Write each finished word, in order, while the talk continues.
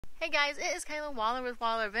Hey guys, it is Kayla Waller with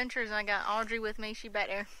Waller Adventures, and I got Audrey with me. She back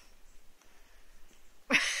there.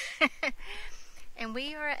 And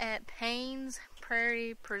we are at Paynes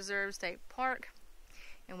Prairie Preserve State Park,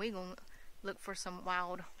 and we're going to look for some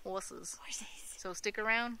wild horses. So stick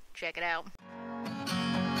around, check it out.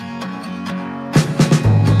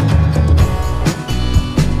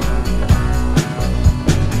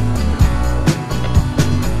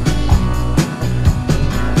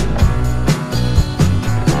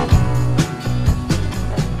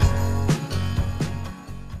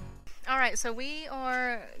 Alright, so we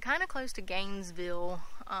are kind of close to Gainesville.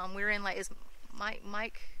 We're in like, is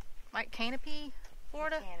Mike Canopy,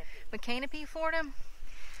 Florida? McCanopy, Florida.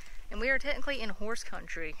 And we are technically in horse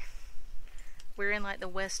country. We're in like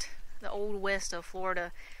the old west of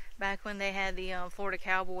Florida, back when they had the Florida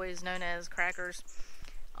Cowboys, known as Crackers.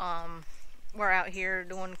 We're out here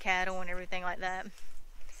doing cattle and everything like that.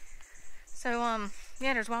 So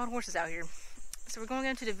yeah, there's wild horses out here. So we're going to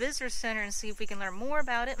go to the visitor center and see if we can learn more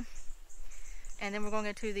about it. And then we're going to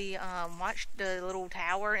go to the watch the little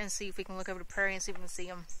tower and see if we can look over the prairie and see if we can see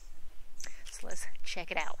them. So let's check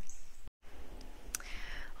it out.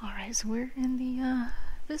 Alright, so we're in the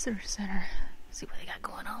visitor center. Let's see what they got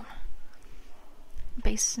going on.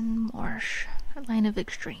 Basin Marsh, a land of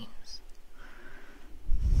extremes.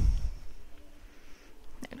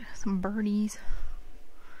 Some birdies.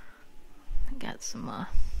 Got some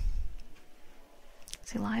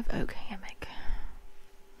see, live oak hammock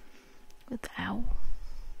with the owl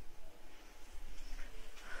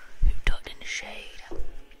who tucked in the shade.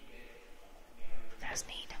 That's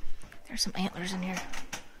neat. There's some antlers in here.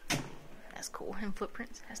 That's cool. And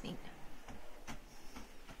footprints. That's neat.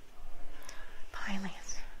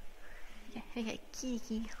 Pinelands. Yeah, hey,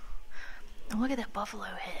 Kiki. Oh, look at that buffalo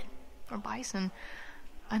head. Or bison.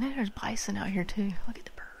 I know there's bison out here too. Look at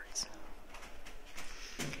the birds.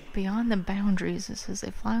 Beyond the boundaries, this is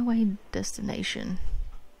a flyaway destination.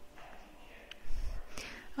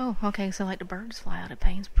 Oh, okay, so like the birds fly out of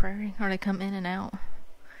Paynes Prairie, or they come in and out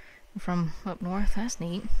from up north. That's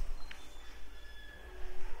neat.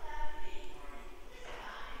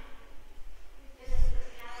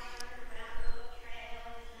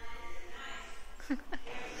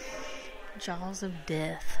 Jaws of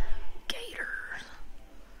death. Gators.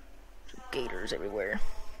 Gators everywhere.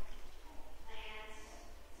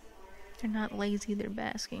 They're not lazy, they're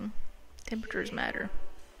basking. Temperatures matter.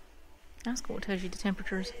 That's cool. It tells you the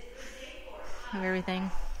temperatures of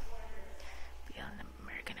everything. Beyond an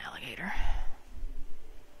American alligator.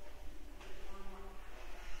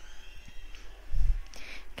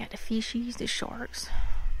 Got the fishies, the sharks.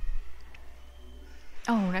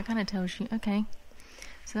 Oh, that kind of tells you. Okay.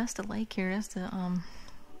 So that's the lake here. That's the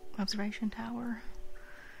observation tower.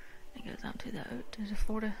 It goes out to the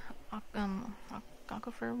Florida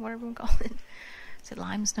aquifer, whatever we call it. Is it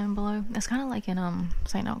limestone below? That's kind of like in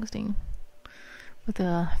St. Augustine with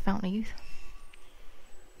the Fountain of Youth.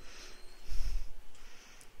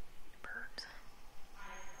 Birds.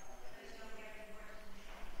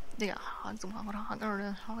 They got hogs, wild hogs, or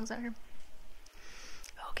the hogs out here.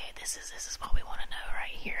 Okay, this is what we want to know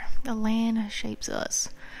right here. The land shapes us.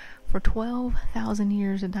 For 12,000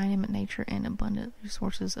 years, the dynamic nature and abundant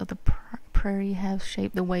resources of the prairie have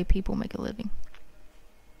shaped the way people make a living.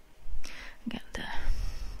 Got the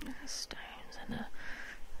stones and the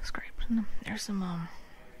scrapes, and there's some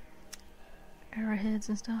arrowheads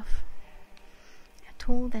and stuff. A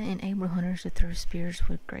tool that enabled hunters to throw spears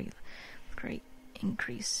with great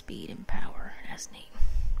increased speed and power. That's neat.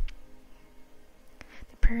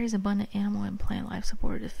 The prairie's abundant animal and plant life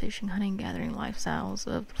supported the fishing, hunting, gathering lifestyles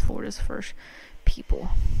of Florida's first people.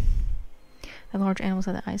 The large animals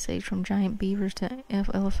of the Ice Age, from giant beavers to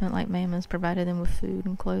elephant-like mammoths, provided them with food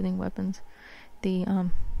and clothing, weapons. The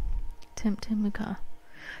Timucua.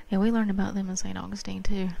 Yeah, we learned about them in St. Augustine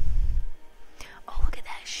too. Oh, look at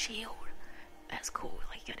that shield. That's cool.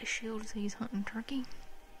 Like, you got a shield, so he's hunting turkey.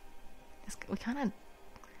 We kind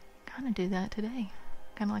of do that today.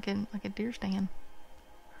 Kind of like a deer stand.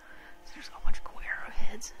 So there's a whole bunch of cool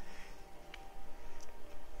arrowheads.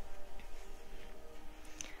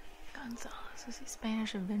 Gonzales. These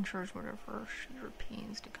Spanish adventurers were the first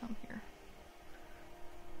Europeans to come here,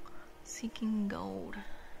 seeking gold.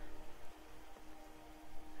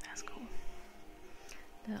 That's cool.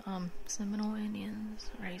 The Seminole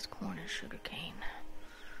Indians raised corn and sugar cane.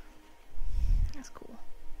 That's cool.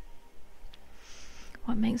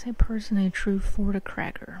 What makes a person a true Florida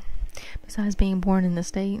cracker? Besides being born in the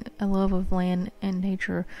state, a love of land and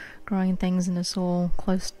nature, growing things in the soil,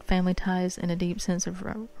 close family ties, and a deep sense of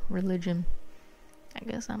religion. I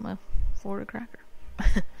guess I'm a Florida cracker.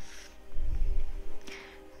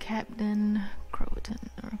 Captain Croton.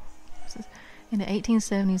 In the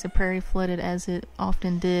 1870s, the prairie flooded as it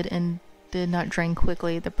often did and did not drain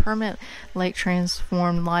quickly. The permanent lake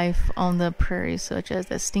transformed life on the prairie, such as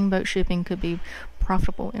that steamboat shipping could be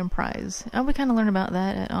profitable enterprise. Oh, we kind of learned about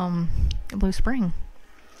that at Blue Spring.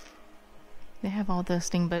 They have all the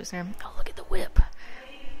steamboats there. Oh, look at the whip.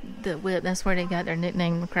 The whip, that's where they got their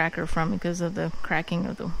nickname Cracker from, because of the cracking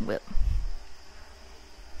of the whip.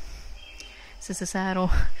 This is the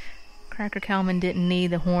saddle. Cracker cowmen didn't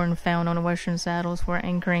need the horn found on the western saddles for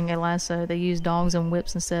anchoring a lasso. They used dogs and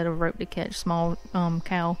whips instead of rope to catch small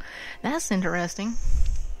cow. That's interesting.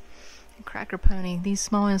 Cracker pony. These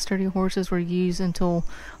small and sturdy horses were used until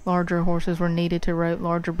larger horses were needed to rope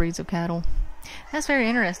larger breeds of cattle. That's very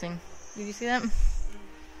interesting. Did you see that?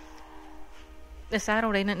 The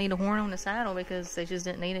saddle, they didn't need a horn on the saddle because they just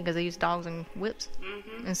didn't need it because they used dogs and whips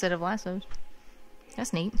instead of lassos.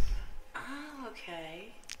 That's neat. Oh, okay.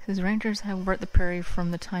 His rangers have worked the prairie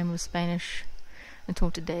from the time of Spanish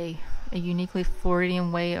until today. A uniquely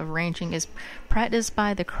Floridian way of ranching is practiced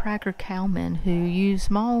by the Cracker cowmen, who use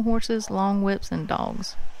small horses, long whips, and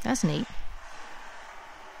dogs. That's neat.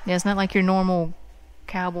 Yeah, it's not like your normal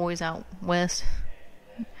cowboys out west.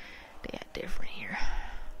 They act different here.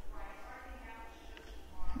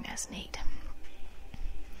 That's neat.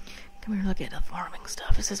 Come here, look at the farming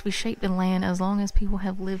stuff. It says we shape the land as long as people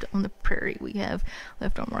have lived on the prairie. We have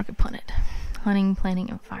left our mark upon it. Hunting, planting,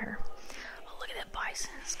 and fire. Oh, look at that bison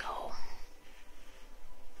skull.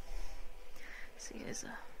 See,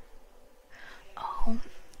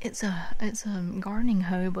 it's a gardening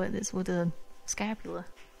hoe, but it's with a scapula.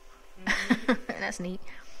 That's neat.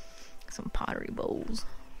 Some pottery bowls.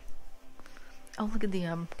 Oh, look at the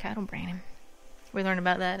cattle branding. We learned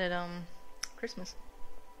about that at Christmas.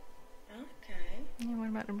 Okay. Yeah, what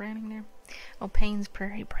about the branding there? Oh, Paynes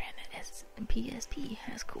Prairie branded as PSP.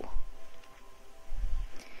 That's cool.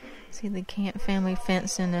 See the Camp family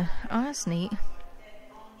fence in the... Oh, that's neat.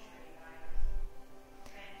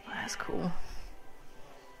 Oh, that's cool.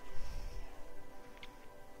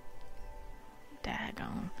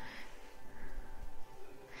 Daggone.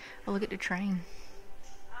 Oh, look at the train.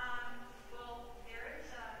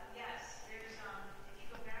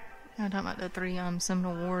 I'm talking about the 3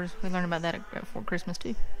 Seminole Wars. We learned about that before Christmas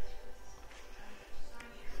too.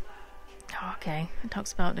 Oh, okay. It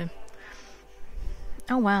talks about the...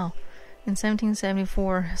 Oh, wow. In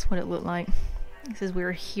 1774, that's what it looked like. It says we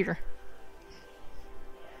were here.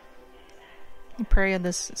 The prairie of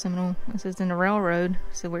this Seminole. It says in the railroad.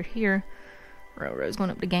 So we're here. Railroad's going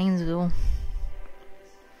up to Gainesville.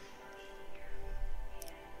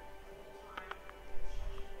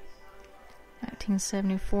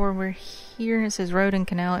 .1974, we're here. It says road and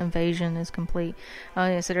canal invasion is complete. Oh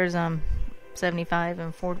yeah, so there's 75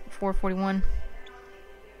 and 441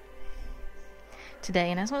 today,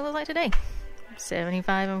 and that's what it looks like today.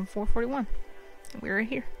 75 and 441. We're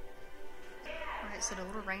here. Alright, so the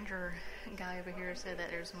little ranger guy over here said that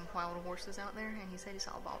there's some wild horses out there, and he said he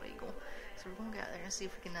saw a bald eagle. So we're going to go out there and see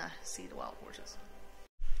if we can see the wild horses.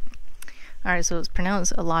 Alright, so it's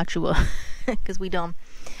pronounced Alachua, because we dumb.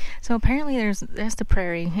 So apparently that's the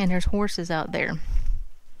prairie, and there's horses out there.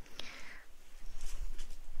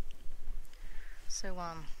 So,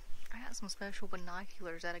 I got some special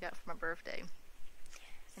binoculars that I got for my birthday.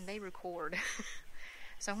 And they record.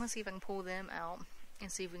 So I'm going to see if I can pull them out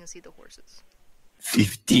and see if we can see the horses.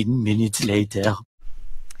 15 minutes later.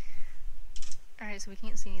 Alright, so we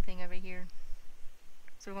can't see anything over here.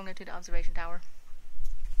 So we're going to go to the observation tower.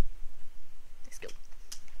 Let's go.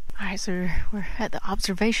 Alright, so we're at the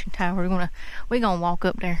observation tower. We're gonna walk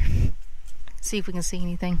up there. See if we can see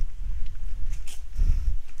anything.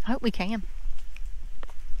 I hope we can.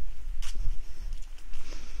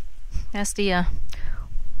 That's the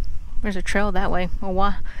there's a trail that way.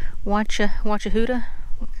 Well, Wachahuda?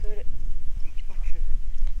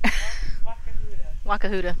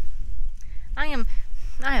 Wakahuda. I am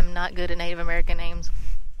not good at Native American names.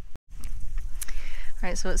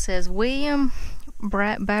 Alright, so it says William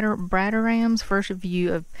Bratteram's first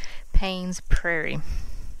view of Paynes Prairie.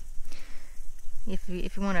 If you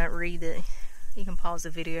want to read it, you can pause the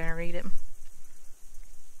video and read it.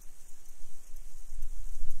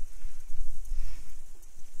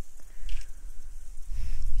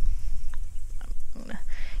 I'm gonna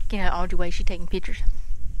get out all the way. She's taking pictures.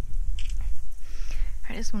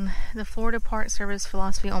 Alright, this one, the Florida Park Service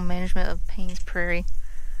philosophy on management of Paynes Prairie.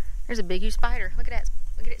 There's a big huge spider. Look at that.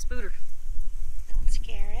 Look at that spooter. Don't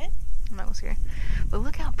scare it. I'm not gonna scare it. But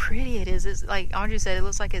look how pretty it is. It's like Audrey said, it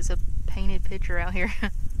looks like it's a painted picture out here.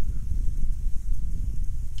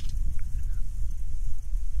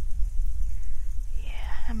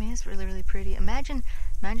 Yeah, I mean, It's really, really pretty. Imagine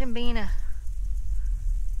being a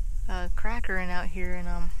cracker and out here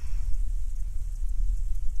and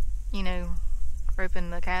you know, roping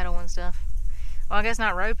the cattle and stuff. Well, I guess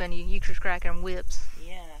not roping. You just cracking them whips.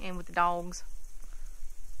 Yeah. And with the dogs.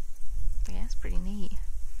 But yeah, it's pretty neat.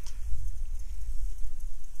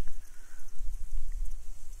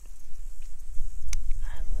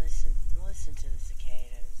 Listen to the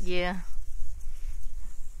cicadas. Yeah.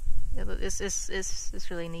 Yeah, it's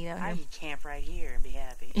really neat out I here. could camp right here and be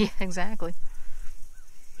happy. Yeah, exactly.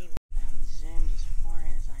 I'm zoomed as far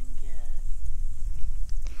in as I can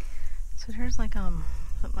get. So there's like a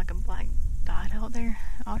black dot out there.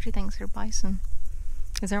 Audrey thinks they're bison.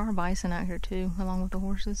 Because there are bison out here too, along with the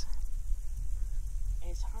horses.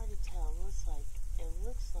 It's hard to tell. It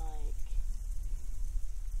looks like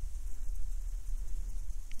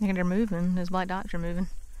Yeah, they're moving. Those black dots are moving.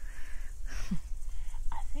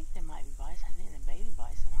 I think there might be bison. I think they're baby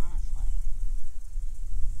bison, honestly.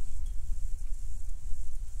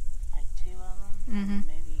 Like 2 of them. Mm-hmm. And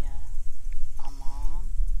maybe a mom.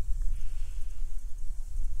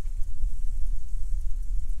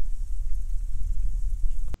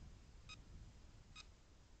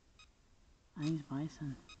 I think it's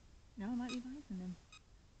bison. No, it might be bison then.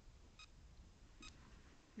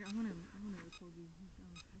 Here, I wanna record you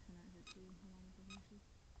bison out here too, along with the horses.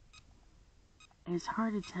 It's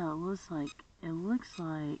hard to tell. It looks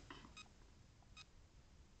like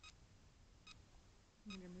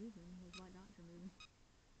They're moving. Those white dots are moving.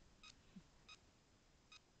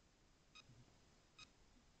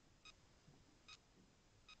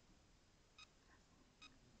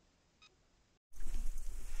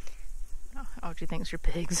 Oh, she thinks you're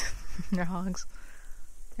pigs. They're hogs.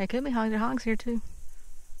 They could be hogs. They're hogs here too.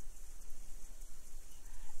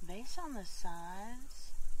 based on the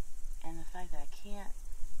size and the fact that I can't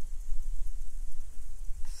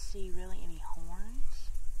see really any horns.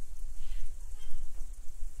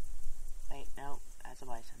 Wait, no, that's a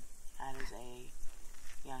bison. That is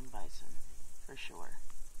a young bison, for sure.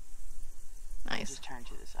 Nice. Just turn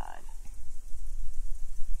to the side.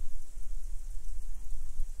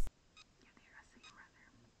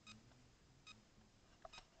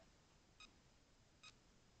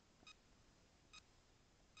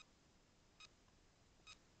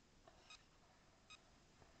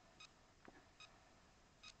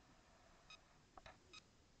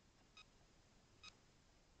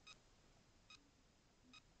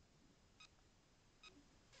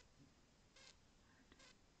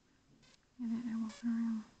 Yeah, they're walking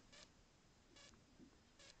around.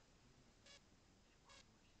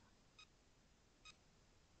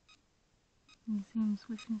 You see him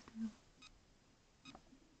switching his tail.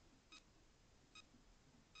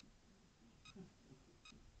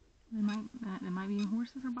 They might be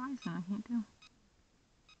horses or bison. I can't tell.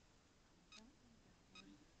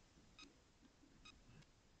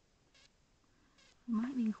 It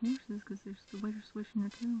might be horses because there's the way they're switching their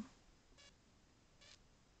tail.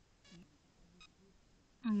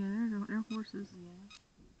 Oh yeah, they're horses. Yeah.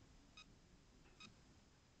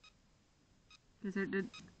 Because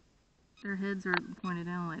their heads are pointed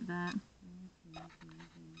down like that.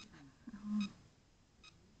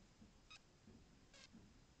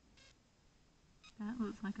 That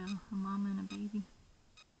looks like a mama and a baby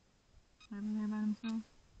over there by themselves.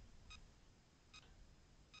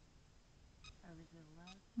 Over to the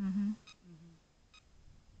left? Mm-hmm. Mm-hmm.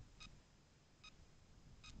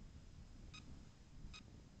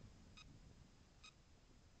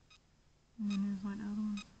 And then there's like the other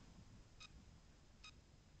ones.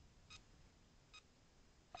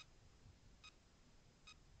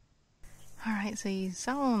 Alright, so you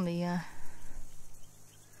saw on the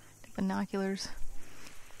binoculars,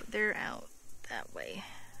 but they're out that way.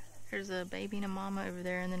 There's a baby and a mama over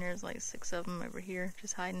there, and then there's like 6 of them over here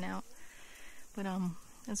just hiding out. But I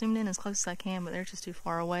zoomed in as close as I can, but they're just too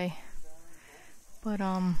far away. But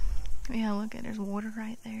yeah, look at, there's water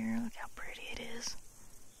right there. Look how pretty it is.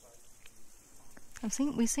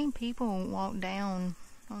 We've seen people walk down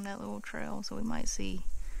on that little trail, so we might see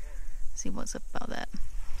what's up about that.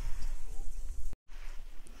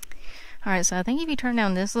 Alright, so I think if you turn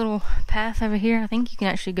down this little path over here, I think you can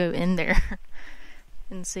actually go in there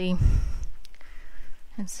and see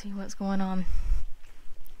what's going on.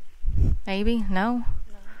 Maybe? No?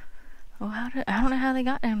 Oh, I don't know how they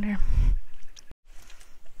got down there.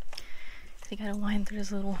 They gotta wind through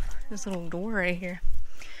this little door right here.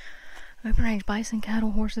 Open range bison,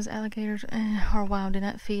 cattle, horses, alligators, or wild do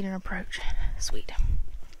not feed and approach. Sweet.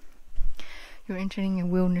 You're entering a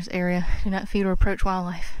wilderness area. Do not feed or approach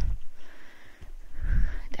wildlife.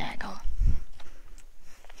 Daggone.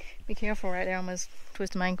 But Be careful right there, almost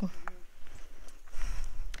twist my ankle.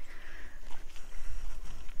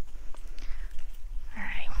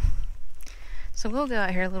 Alright. So we'll go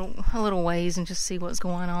out here a little ways and just see what's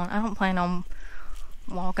going on. I don't plan on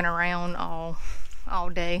walking around all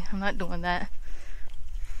day. I'm not doing that.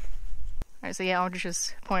 Alright, so yeah, Audrey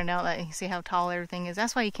just pointed out that you see how tall everything is.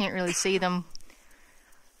 That's why you can't really see them.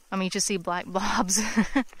 I mean, you just see black blobs.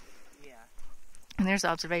 Yeah. And there's the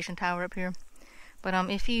observation tower up here. But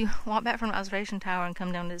if you walk back from the observation tower and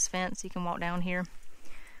come down to this fence, you can walk down here.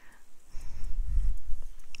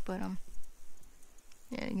 But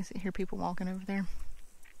yeah, you can hear people walking over there.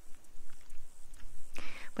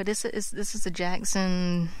 But this is the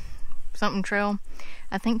Jackson something trail.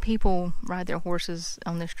 I think people ride their horses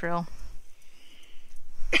on this trail.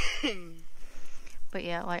 But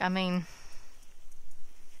yeah, like, I mean,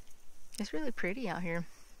 it's really pretty out here.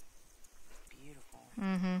 Beautiful.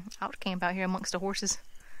 I would camp out here amongst the horses.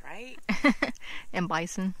 Right? And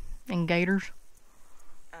bison and gators.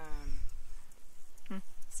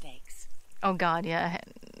 Snakes. Oh God, yeah.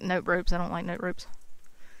 Note ropes. I don't like note ropes.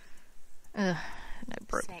 Ugh,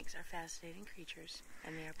 note rope. Snakes are fascinating creatures,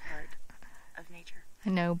 and they are part of nature. I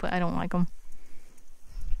know, but I don't like them.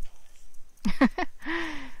 And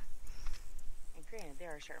granted,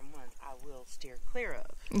 there are certain ones I will steer clear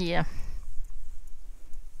of. Yeah.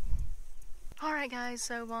 Alright guys,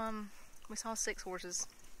 so we saw 6 horses.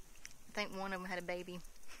 I think one of them had a baby.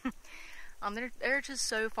 They're just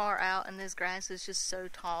so far out, and this grass is just so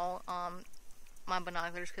tall. My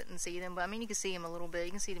binoculars couldn't see them, but I mean, you can see them a little bit.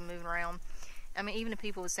 You can see them moving around. I mean, even the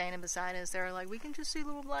people standing beside us, they're like, we can just see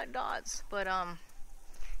little black dots. But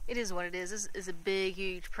it is what it is. This is a big,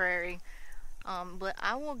 huge prairie. But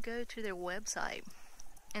I will go to their website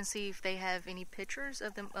and see if they have any pictures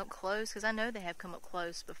of them up close, because I know they have come up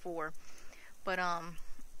close before. But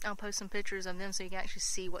I'll post some pictures of them so you can actually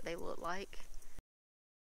see what they look like.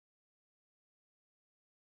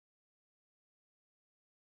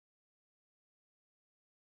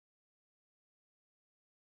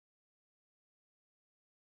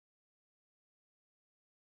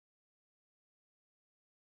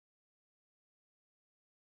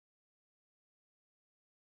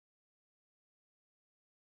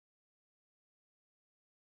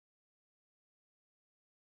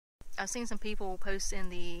 I've seen some people post in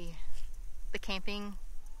the camping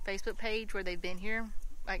Facebook page where they've been here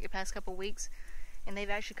like the past couple weeks, and they've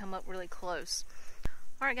actually come up really close.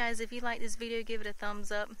 Alright guys, if you like this video, give it a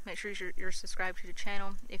thumbs up. Make sure you're subscribed to the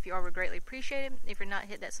channel. If you are, we greatly appreciate it. If you're not,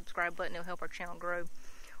 hit that subscribe button. It'll help our channel grow.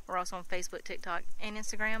 We're also on Facebook, TikTok, and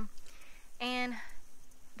Instagram. And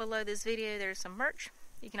below this video, there's some merch.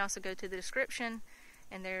 You can also go to the description,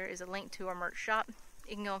 and there is a link to our merch shop.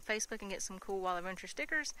 You can go on Facebook and get some cool Wild Adventure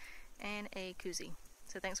stickers and a koozie.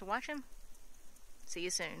 So thanks for watching. See you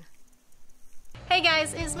soon. Hey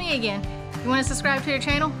guys, it's me again. If you want to subscribe to the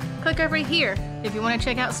channel, click over here. If you want to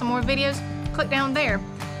check out some more videos, click down there.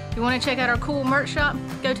 If you want to check out our cool merch shop,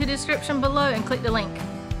 go to the description below and click the link.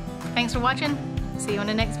 Thanks for watching. See you on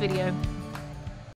the next video.